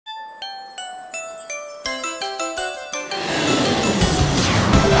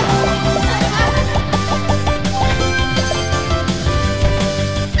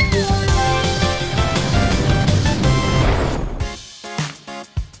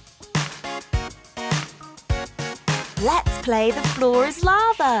Let's play the floor is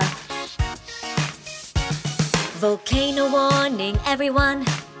lava. Volcano warning everyone,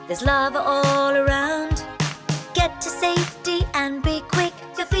 there's lava all around. Get to safety and be quick,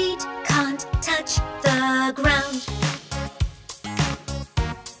 your feet can't touch the ground.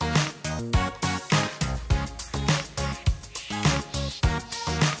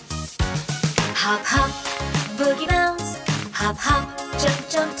 Hop, hop, boogie bounce. Hop, hop, jump,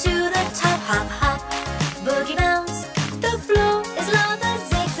 jump to the top. Hop, hop, boogie bounce. The floor is lava,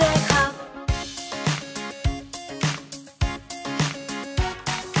 zig zag hop.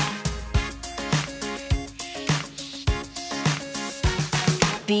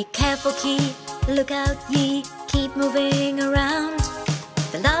 Be careful, Kii, look out, Yii. Keep moving around.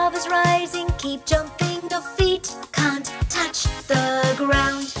 The lava's rising, keep jumping. Your feet can't touch the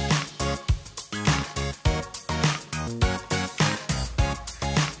ground.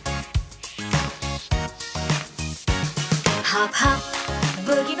 Hop, hop,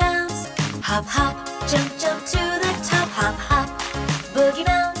 boogie bounce. Hop, hop, jump, jump to the top. Hop, hop, boogie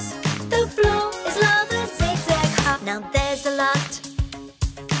bounce. The floor is lava, zig zag hop. Now there's a lot,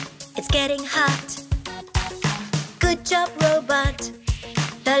 it's getting hot. Good job, robot.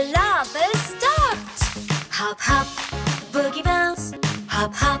 The lava's stopped. Hop, hop, boogie bounce.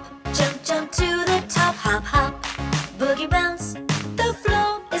 Hop, hop, jump, jump to the top. Hop, hop, boogie bounce. The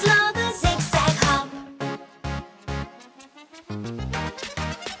floor is lava, zig zag hop.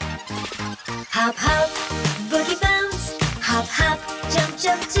 Hop, hop, boogie bounce. Hop, hop, jump,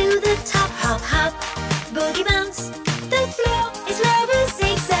 jump to the top. Hop, hop, boogie bounce. The floor is lava,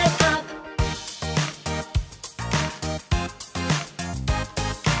 zig zag hop.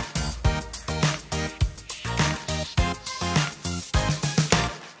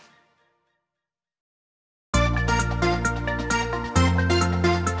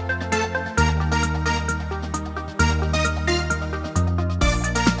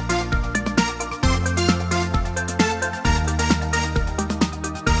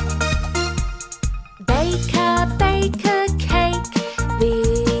 Baker, baker, cake. The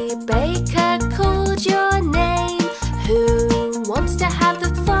baker called your name. Who wants to have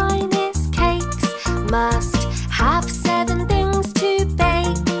the finest cakes? Must have 7 things to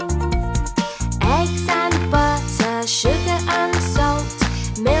bake. Eggs and butter, sugar and salt,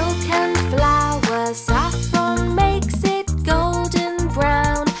 milk and flour, saffron makes it golden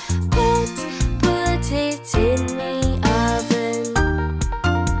brown. Put it in the oven.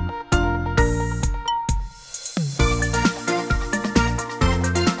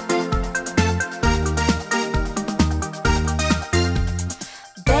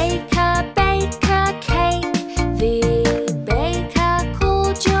 Baker, baker, cake. The baker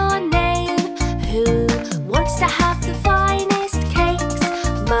called your name. Who wants to have the finest cakes?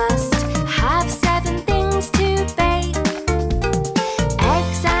 Must have 7 things to bake.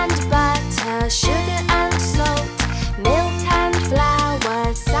 Eggs and butter, sugar and salt, milk and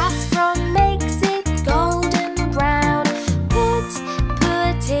flour, saffron makes it golden brown.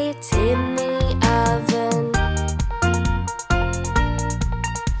 Put it in the oven.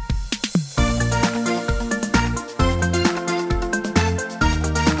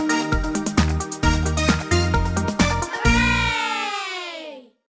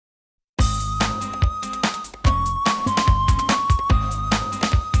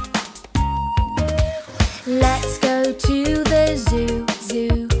 Let's go to the zoo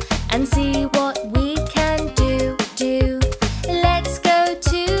and see what we can do. Let's go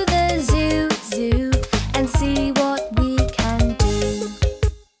to the zoo and see what we can do.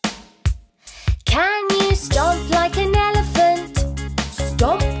 Can you stomp like an elephant?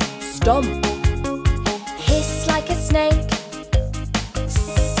 Stomp, stomp. Hiss like a snake.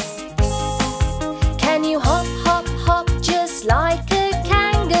 Can you hop, hop, hop just like a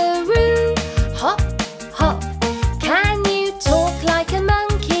kangaroo? Hop, hop. Can you talk like a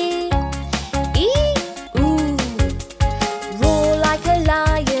monkey? Ee-oo. Roar like a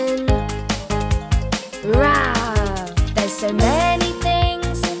lion. Roar. There's so many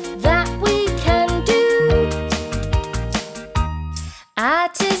things that we can do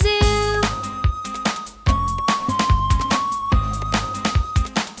at a zoo.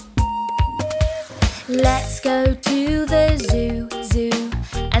 Let's go to the zoo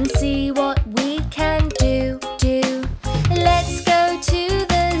and see what we can do. Let's go to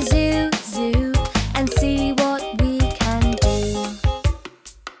the zoo and see what we can do.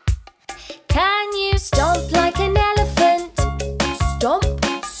 Can you stomp like an elephant? Stomp,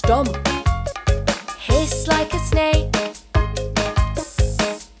 stomp. Hiss like a snake.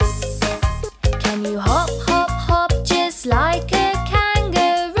 Can you hop, hop, hop just like a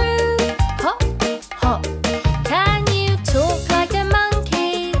kangaroo? Hop, hop. Can you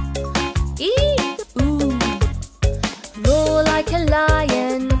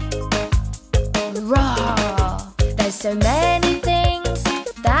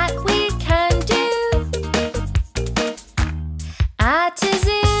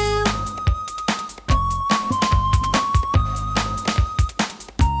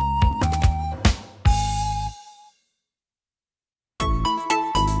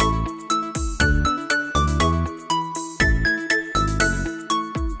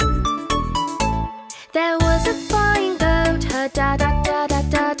da da da da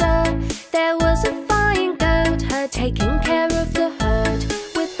da da. There was a fine goat herd taking care of the herd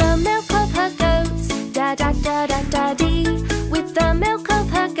with the milk of her goats. Da da da da da dee. With the milk of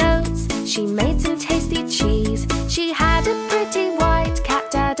her goats, she made some tasty cheese. She had a pretty white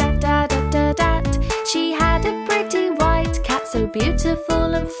cat. Da da da da da da. She had a pretty white cat, so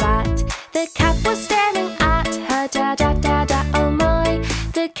beautiful and fat. The cat was staring at her. Da da da da. Oh my!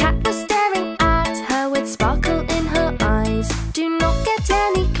 The cat was staring at her with sparkle in her eyes. Do not get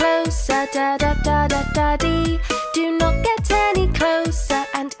any closer. Da da da da da dee. Do not get any closer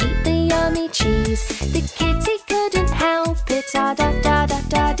and eat the yummy cheese. The kitty couldn't help it. Da da da da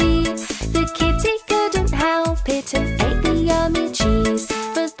da dee. The kitty couldn't help it and ate the yummy cheese.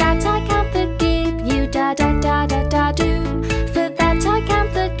 For that I can forgive you. Da da da da da do. For that I can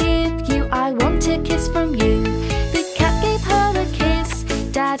forgive you. I want a kiss from you. The cat gave her a kiss.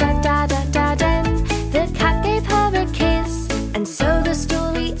 Da da da da da then. The cat gave her a kiss, and so the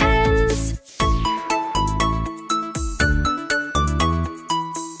story ends.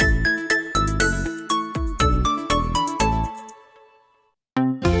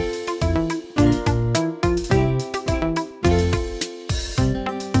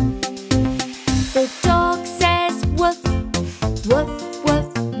 The dog says woof, woof, woof,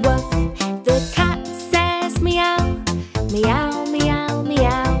 woof. The cat says meow, meow, meow,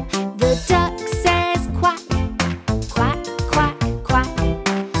 meow. The duck says quack, quack, quack, quack.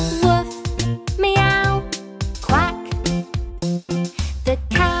 Woof, meow, quack. The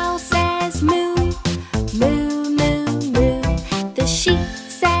cow says moo, moo, moo, moo. The sheep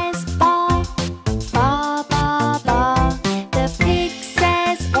says baa, baa, baa, baa. The pig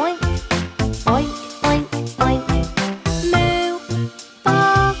says oink, oink, oink, oink. Moo,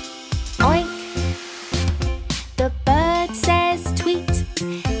 baa, oink. The bird says tweet,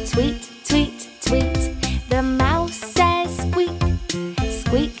 tweet, tweet, tweet. The mouse says squeak,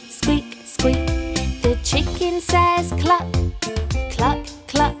 squeak, squeak, squeak. The chicken says cluck, cluck,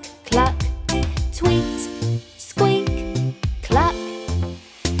 cluck, cluck. Tweet, squeak, cluck.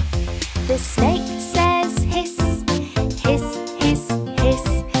 The snake says hiss, hiss, hiss, hiss.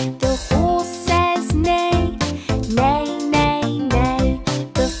 The horse says neigh, neigh, neigh, neigh.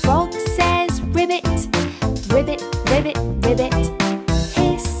 The frog says ribbit, ribbit, ribbit, ribbit.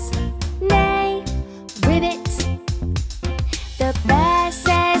 Hiss, neigh, ribbit. The bear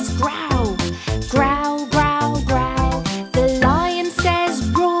says growl, growl, growl, growl. The lion says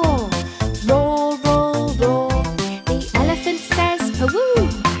roar, roar, roar, roar. The elephant says pawoo,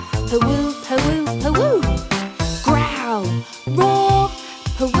 pawoo, pawoo, pawoo. Growl, roar,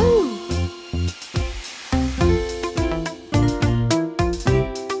 pawoo.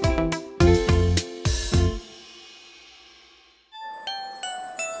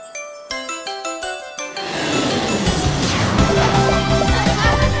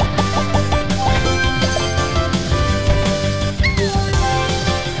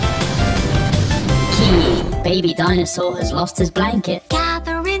 KiiYii, baby dinosaur has lost his blanket.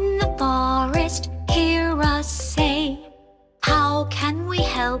 Gather in the forest, hear us say, how can we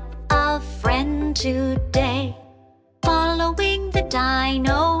help a friend today? Following the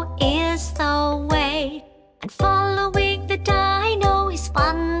dino is the way, and following the dino is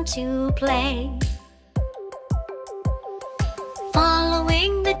fun to play.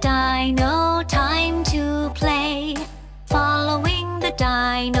 Following the dino, time to play. Following the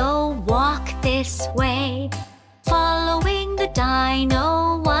dino, walk this way. Following the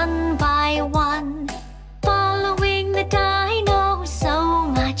dino, one by one. Following the dino, so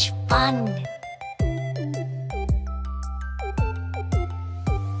much fun.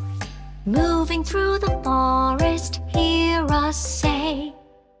 Moving through the forest, hear us say,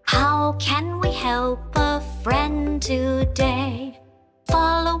 how can we help a friend today?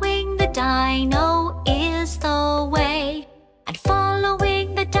 Following the dino is the way, and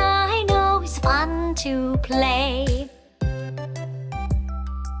following the dino is fun to play.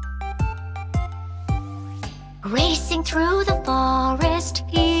 Racing through the forest,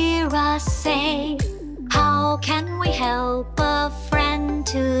 hear us say, how can we help a friend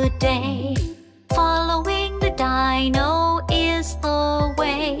today? Following the dino is the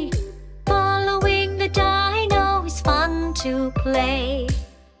way. Following the dino is fun to play.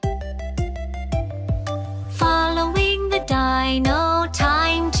 Following the dino,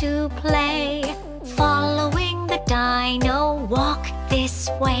 time to play. Following the dino, walk this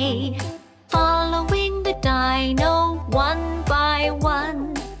way. Following the dino, one by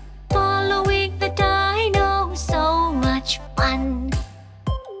one. Following the dino, so much fun.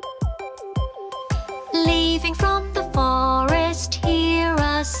 Leaving from the forest, hear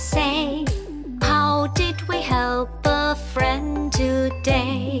us say, how did we help a friend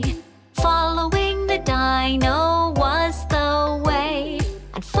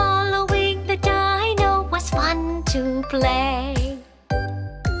play.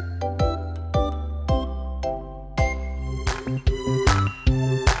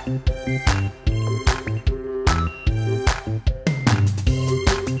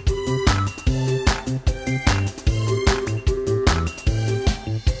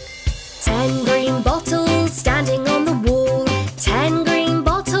 Standing on the wall, 10 green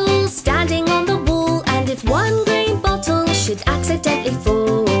bottles standing on the wall. And if one green bottle should accidentally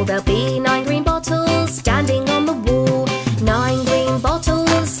fall, there'll be 9 green bottles standing on the wall. 9 green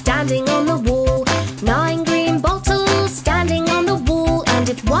bottles standing on the wall, 9 green bottles standing on the wall. And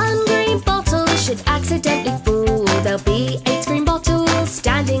if one green bottle should accidentally fall, there'll be 8 green bottles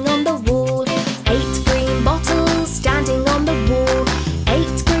standing on the wall. 8 green bottles standing on the wall,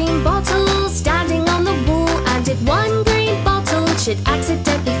 8 green bottles standing on the wall. And if one green bottle should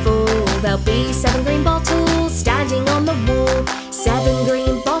accidentally fall, there'll be 7 green bottles standing on the wall. 7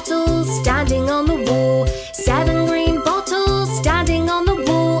 green bottles standing on the wall, 7 green bottles standing on the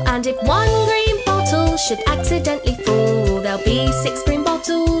wall. And if one green bottle should accidentally fall, there'll be 6 green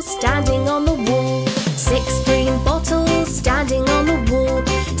bottles standing on the wall. 6 green bottles standing on the wall,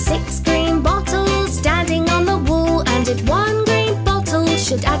 6 green bottles standing on the wall. And if one green bottle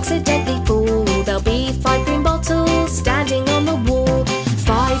should accidentally fall, there'll be 5 green bottles standing on the wall.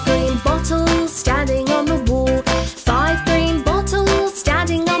 5 green bottles standing on the wall, 5 green bottles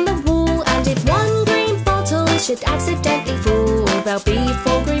standing on the wall. And if one green bottle should accidentally fall, there'll be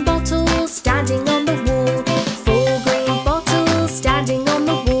 4 green bottles standing on the wall. 4 green bottles standing on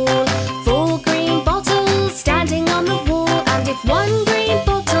the wall, 4 green bottles standing on the wall. And if one green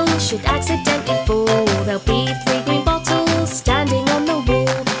bottle should accidentally fall, there'll be 3 green bottles standing on the wall.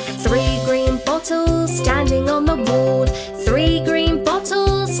 3 green bottles standing on the wall, 3 green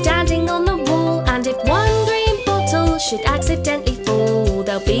bottles standing on the wall. And if one green bottle should accidentally fall,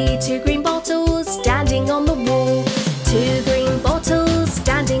 there'll be 2 green bottles standing on the wall. 2 green bottles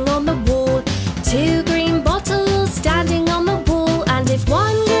standing on the wall, 2 green bottles standing on the wall. And if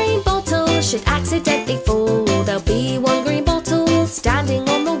one green bottle should accidentally fall, there'll be 1 green bottle standing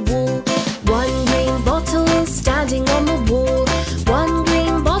on the wall. 1 green bottle standing on the wall, 1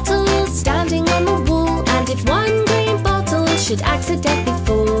 green bottle standing on the wall. And if one green bottle should accidentally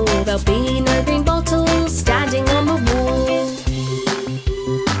fall, there'll be no green bottles standing on the wall.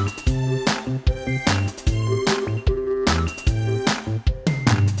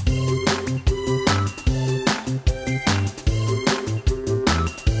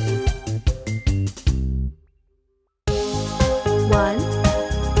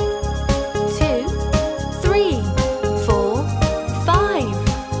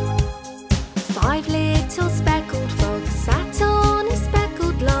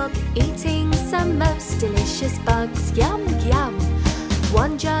 Delicious bugs, yum, yum.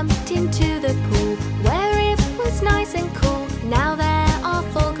 One jumped into the pool where it was nice and cool. Now there are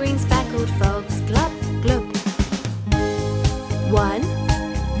 4 green speckled frogs, glub, glub. 1,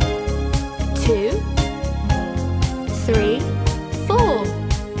 2, 3, 4.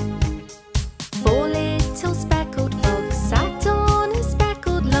 4 little speckled frogs sat on a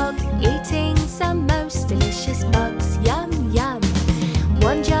speckled log, eating some most delicious bugs, yum, yum.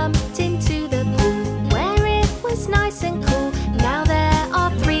 One jumped into the pool where it was nice and cool. Now there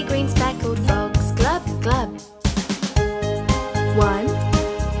are 3 green speckled frogs, glub, glub. 1,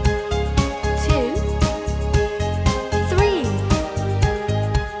 2, 3.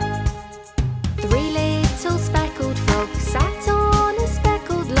 3 little speckled frogs sat on a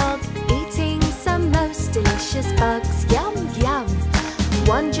speckled log, eating some most delicious bugs, yum, yum.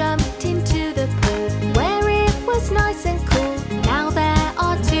 One jumped into the pool where it was nice and cool. Now there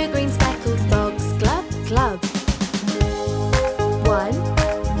are 2 green speckled frogs, glub, glub. 1,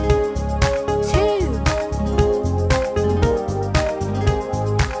 2.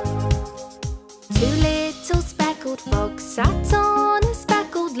 2 little speckled frogs sat on a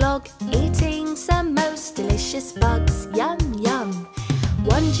speckled log, eating some most delicious bugs, yum, yum.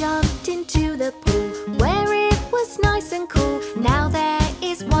 One jumped into the pool where it was nice and cool. Now there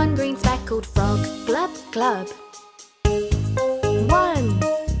is 1 green speckled frog, glub, glub. 1.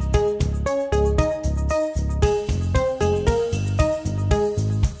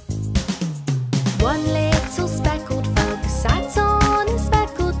 1 little speckled frog sat on a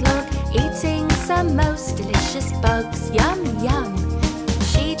speckled log, eating some most delicious bugs, yum, yum.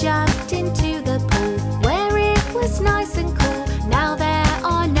 She jumped into the pool where it was nice and cool. Now there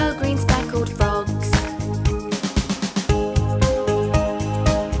are no green speckled frogs.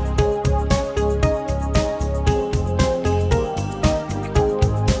 1,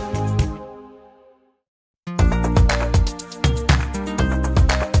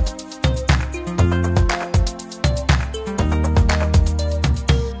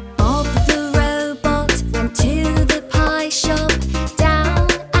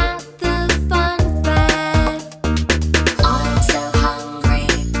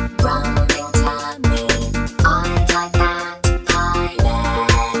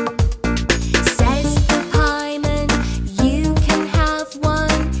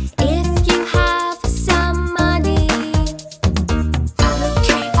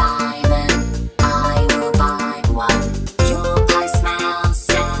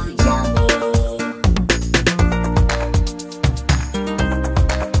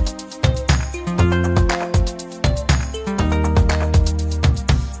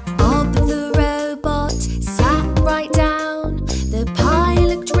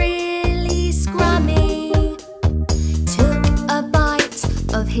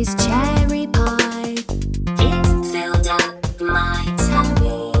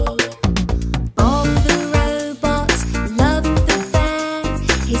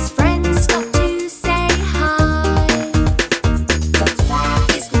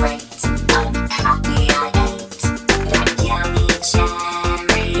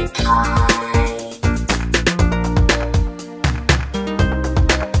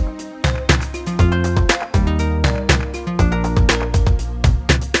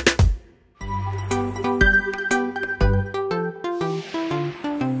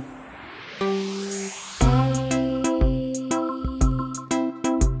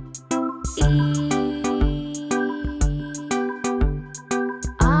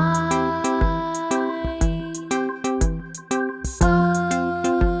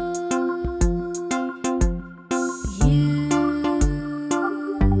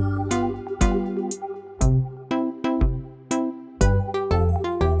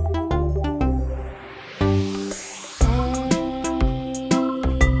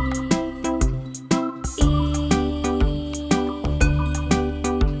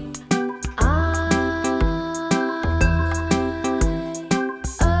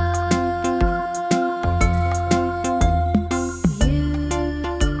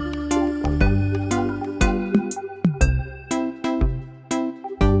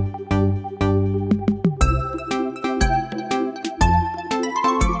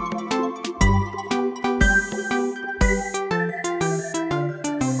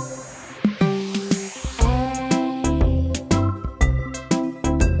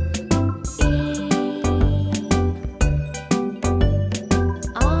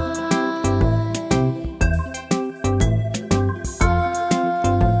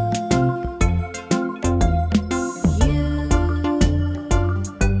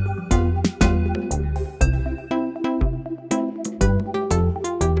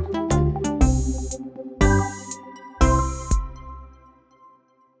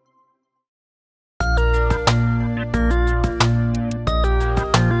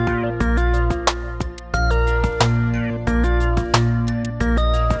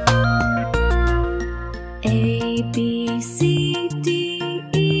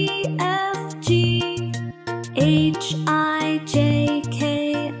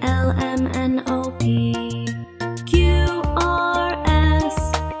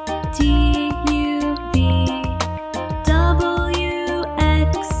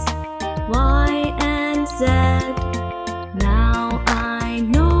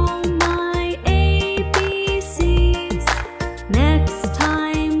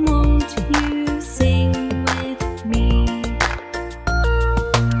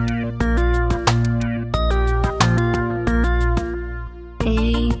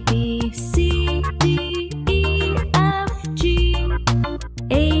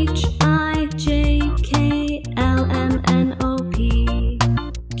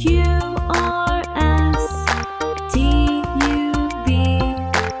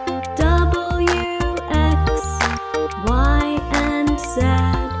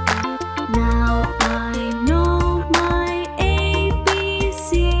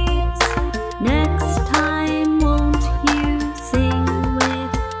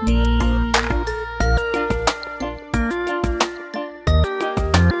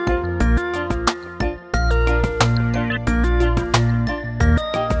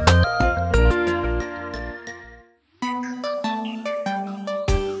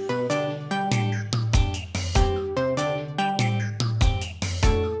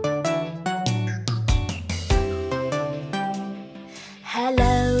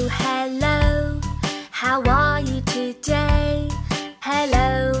 Hello, hello, how are you today?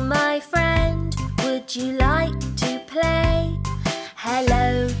 Hello, my friend, would you like to play?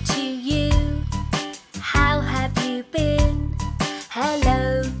 Hello to you, how have you been?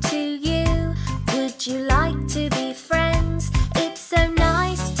 Hello to you, would you like to be friends? It's so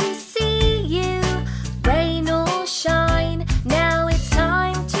nice to see you, rain or shine. Now it's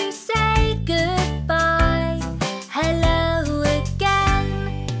time to say goodbye. Hello again.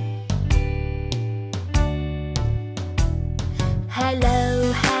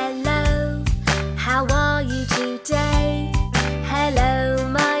 Hello, hello, how are you today? Hello,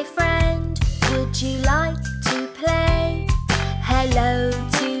 my friend, would you like to play? Hello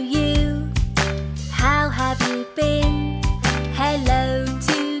to you, how have you been? Hello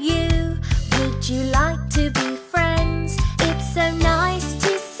to you, would you like to be friends? It's so nice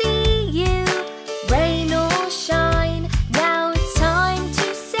to see you, rain or shine. Now it's time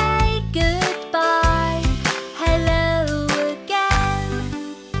to say goodbye. Hello again.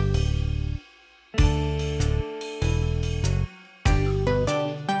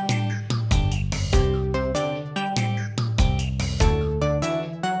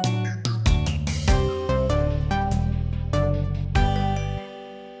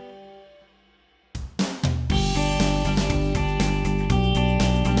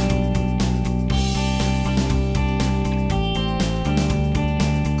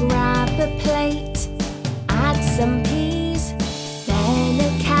 Grab a plate, add some peas, then a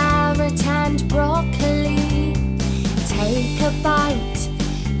carrot and broccoli. Take a bite,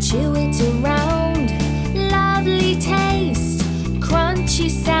 chew it around. Lovely taste, crunchy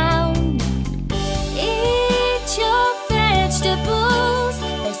sound. Eat your vegetables,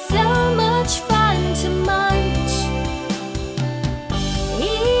 they're so much fun to munch.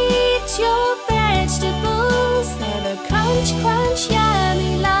 Eat your vegetables, they're a crunch, crunch,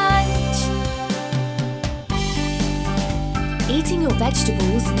 yummy lunch. Eating your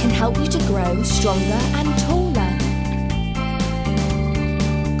vegetables can help you to grow stronger and taller.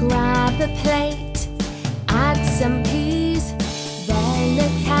 Grab a plate, add some peas, then a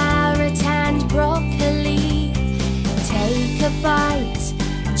carrot and broccoli. Take a bite,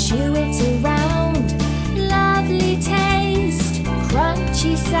 chew it around. Lovely taste,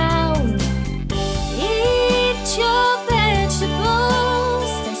 crunchy sound. Eat your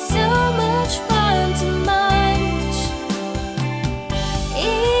vegetables, they're so much fun to munch.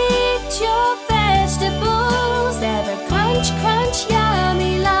 Eat your vegetables, they're a crunch, crunch,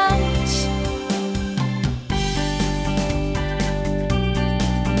 yummy lunch.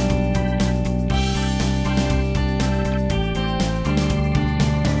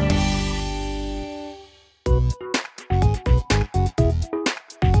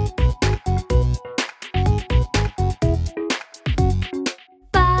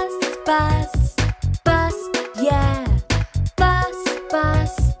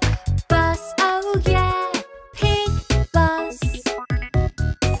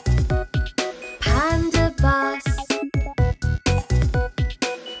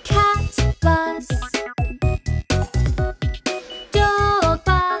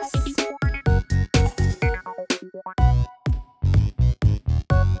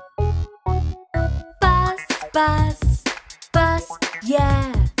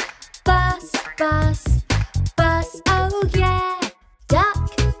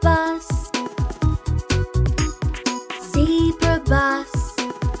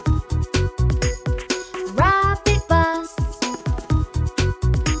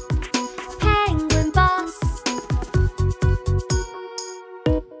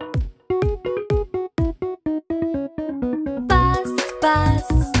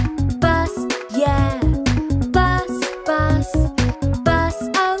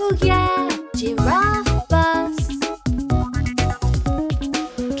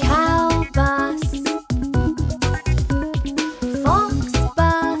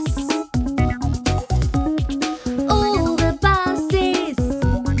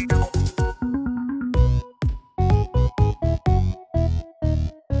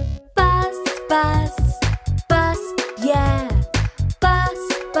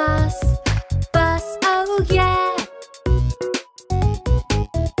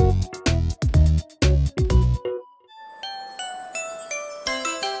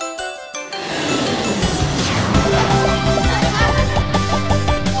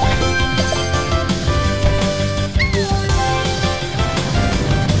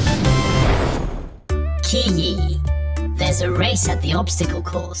 KiiYii. There's a race at the obstacle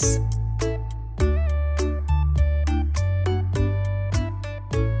course.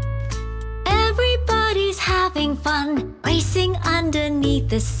 Everybody's having fun, racing underneath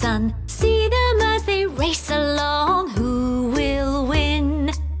the sun. See them as they race along, who will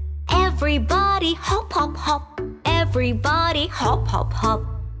win? Everybody hop, hop, hop. Everybody hop, hop, hop.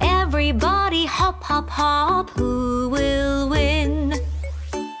 Everybody hop, hop, hop. Who will win?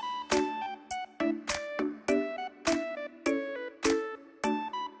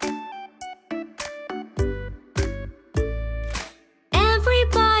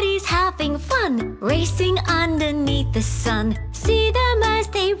 Everybody's having fun, racing underneath the sun. See them as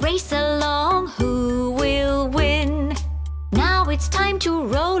they race along, who will win? Now it's time to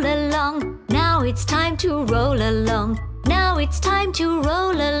roll along. Now it's time to roll along. Now it's time to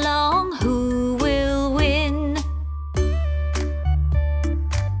roll along. Who will win?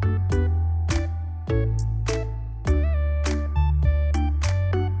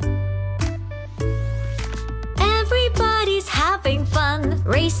 Everybody's having fun,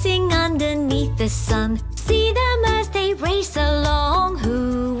 racing underneath the sun. See them as they race along.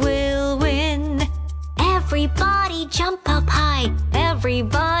 Who will win? Everybody jump up high.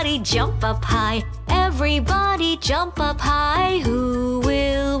 Everybody jump up high. Everybody jump up high. Who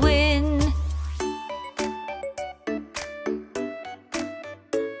will win?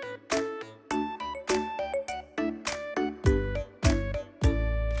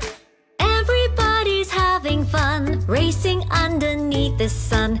 Everybody's having fun, racing underneath the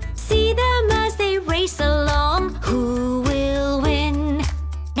sun. See them as they race along. Who will win?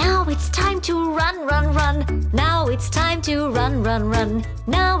 Now it's time to run, run, run. Now it's time to run, run, run.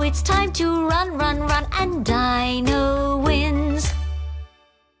 Now it's time to run, run, run. And Dino wins.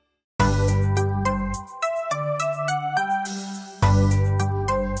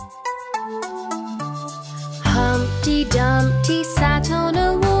 Humpty Dumpty sat on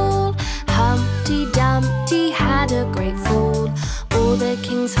a wall. Humpty Dumpty had a great fall. All the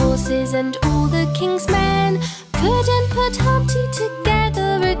king's horses and all the king's men couldn't put Humpty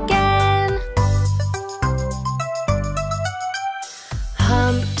together again.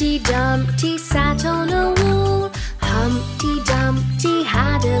 Humpty Dumpty sat on a wall. Humpty Dumpty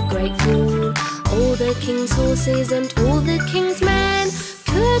had a great fall. All the king's horses and all the king's men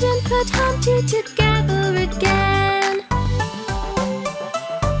couldn't put Humpty together again.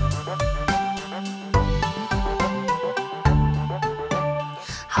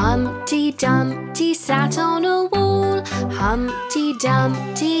 Humpty Dumpty sat on a wall. Humpty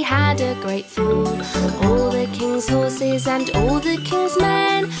Dumpty had a great fall. All the king's horses and all the king's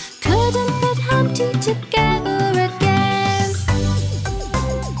men couldn't put Humpty together again.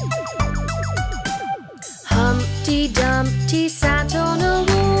 Humpty Dumpty sat on a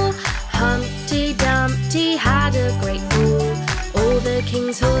wall. Humpty Dumpty had a great fall. All the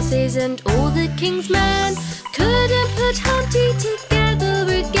king's horses and all the king's men couldn't put Humpty together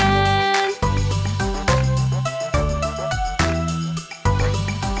again.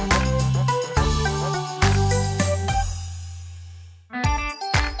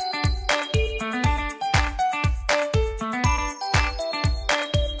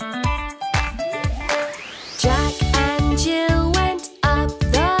 Jack and Jill went up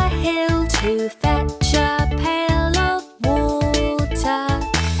the hill to fetch a pail of water.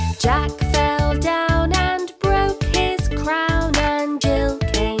 Jack fell down and broke his crown, and Jill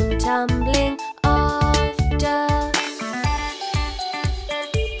came tumbling after.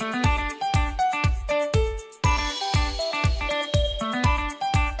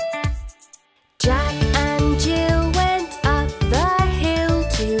 Jack and Jill went up the hill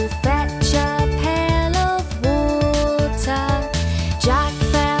to fetch a pail of water. Jack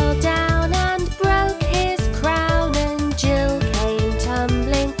fell down and broke his crown, and Jill came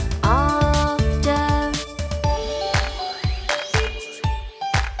tumbling after.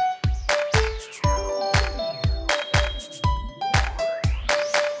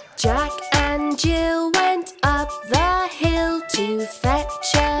 Jack and Jill